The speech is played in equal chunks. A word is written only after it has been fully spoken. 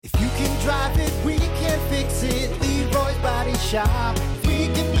drive it, we can fix it. Leroy's Body Shop. We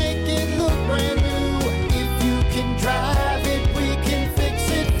can make it look brand new. If you can drive it, we can fix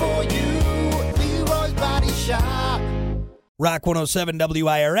it for you. Leroy's Body Shop. Rock 107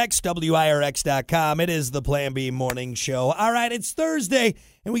 WIRX, WIRX.com. It is the Plan B Morning Show. All right, it's Thursday,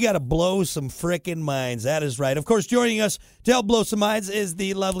 and we got to blow some frickin' minds. That is right. Of course, joining us to help blow some minds is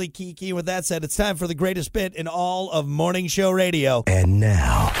the lovely Kiki. With that said, it's time for the greatest bit in all of morning show radio. And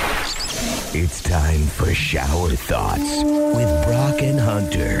now, it's time for Shower Thoughts with Brock and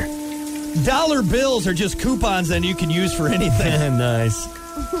Hunter. Dollar bills are just coupons that you can use for anything. Nice.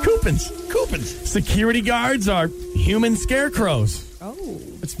 Coupons. Security guards are human scarecrows. Oh.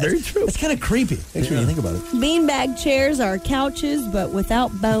 It's very true. That's kind of creepy, actually, when you think about it. Beanbag chairs are couches, but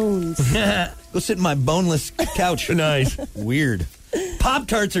without bones. Go sit in my boneless couch. Nice. Weird.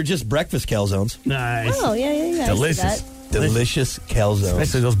 Pop-Tarts are just breakfast calzones. Nice. Oh, yeah. I see Delicious. that. Delicious calzones.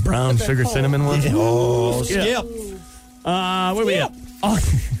 Especially those brown sugar cinnamon ones. Oh, Skip. Skip. Where we at? Oh,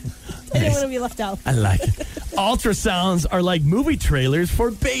 I didn't want to be left out. I like it. Ultrasounds are like movie trailers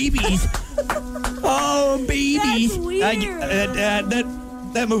for babies. Oh, babies. That's weird.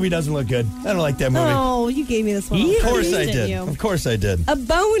 That movie doesn't look good. I don't like that movie. Oh, you gave me this one. Of course I Didn't did. you? Of course I did. A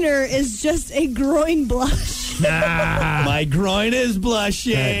boner is just a groin blush. My groin is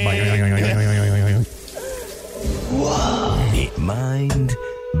blushing. Mind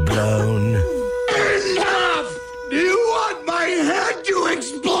blown. Enough! Do you want my head to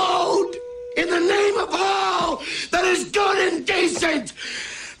explode? In the name of all that is good and decent,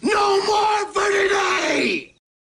 no more for today!